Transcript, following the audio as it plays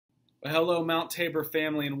Well, hello, Mount Tabor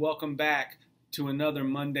family, and welcome back to another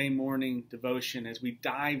Monday morning devotion as we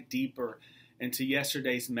dive deeper into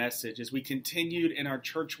yesterday's message, as we continued in our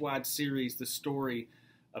church-wide series, The Story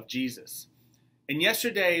of Jesus. And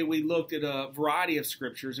yesterday we looked at a variety of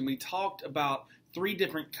scriptures and we talked about three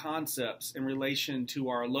different concepts in relation to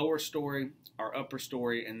our lower story, our upper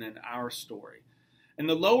story, and then our story. And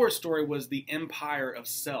the lower story was the empire of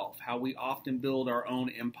self, how we often build our own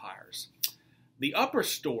empires. The upper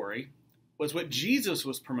story was what Jesus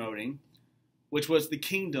was promoting, which was the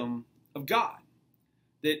kingdom of God.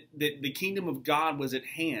 That the kingdom of God was at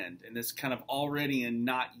hand in this kind of already and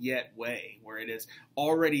not yet way, where it is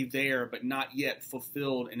already there but not yet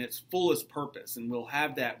fulfilled in its fullest purpose. And we'll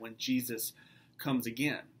have that when Jesus comes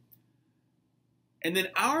again. And then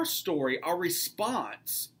our story, our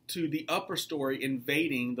response to the upper story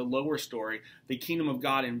invading the lower story, the kingdom of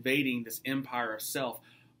God invading this empire of self,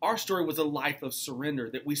 our story was a life of surrender,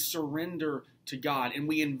 that we surrender to God and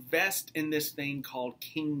we invest in this thing called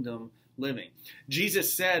kingdom living.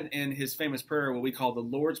 Jesus said in his famous prayer, what we call the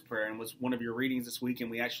Lord's Prayer, and was one of your readings this week, and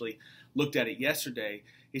we actually looked at it yesterday.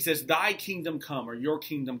 He says, "Thy kingdom come," or your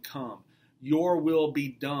kingdom come, "your will be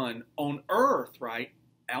done on earth," right?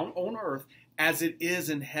 On earth as it is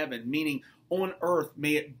in heaven, meaning on earth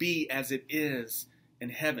may it be as it is in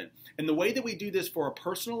heaven. And the way that we do this for our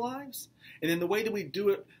personal lives, and then the way that we do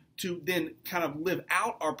it to then kind of live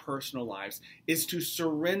out our personal lives, is to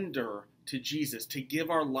surrender to Jesus, to give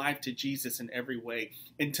our life to Jesus in every way,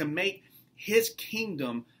 and to make his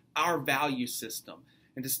kingdom our value system,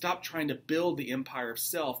 and to stop trying to build the empire of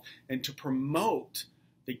self and to promote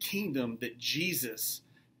the kingdom that Jesus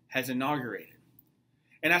has inaugurated.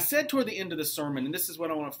 And I said toward the end of the sermon, and this is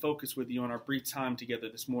what I want to focus with you on our brief time together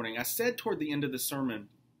this morning. I said toward the end of the sermon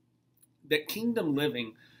that kingdom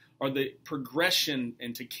living, or the progression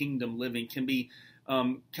into kingdom living, can be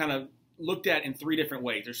kind of looked at in three different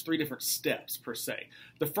ways. There's three different steps per se.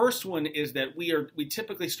 The first one is that we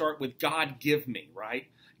typically start with God give me, right?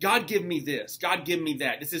 God give me this. God give me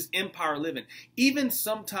that. This is empire living. Even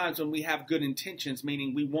sometimes when we have good intentions,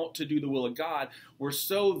 meaning we want to do the will of God, we're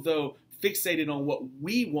so though fixated on what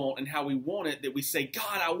we want and how we want it that we say,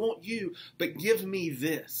 "God, I want you, but give me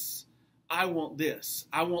this. I want this.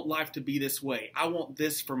 I want life to be this way. I want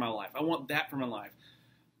this for my life. I want that for my life."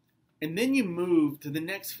 And then you move to the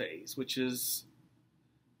next phase, which is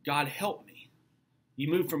God help me. You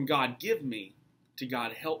move from God give me to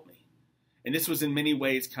God help me. And this was in many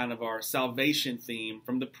ways kind of our salvation theme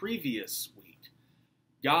from the previous week.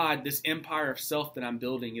 God, this empire of self that I'm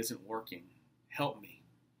building isn't working. Help me.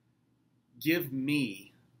 Give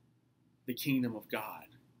me the kingdom of God.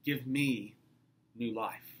 Give me new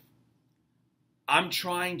life. I'm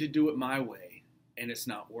trying to do it my way, and it's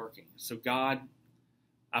not working. So God,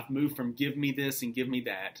 I've moved from give me this and give me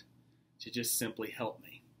that to just simply help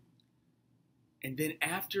me. And then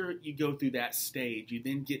after you go through that stage, you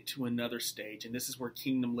then get to another stage, and this is where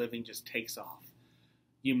kingdom living just takes off.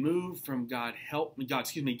 You move from God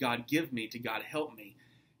give me to God help me,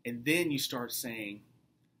 and then you start saying,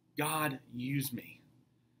 God, use me.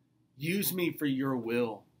 Use me for your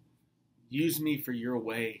will. Use me for your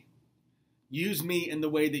way. Use me in the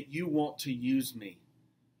way that you want to use me.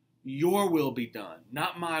 Your will be done,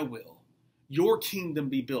 not my will. Your kingdom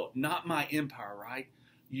be built, not my empire, right?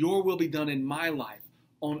 Your will be done in my life,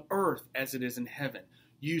 on earth as it is in heaven.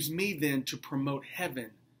 Use me then to promote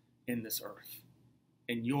heaven in this earth,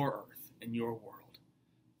 in your world.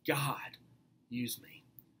 God, use me.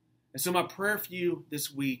 And so my prayer for you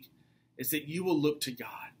this week is that you will look to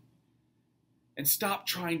God and stop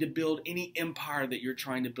trying to build any empire that you're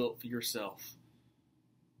trying to build for yourself.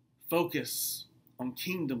 Focus on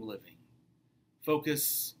kingdom living.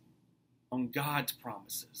 Focus on God's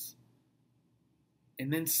promises.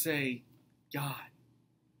 And then say, God,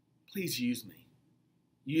 please use me.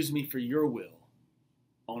 Use me for your will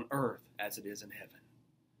on earth as it is in heaven.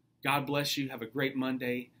 God bless you. Have a great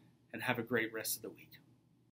Monday and have a great rest of the week.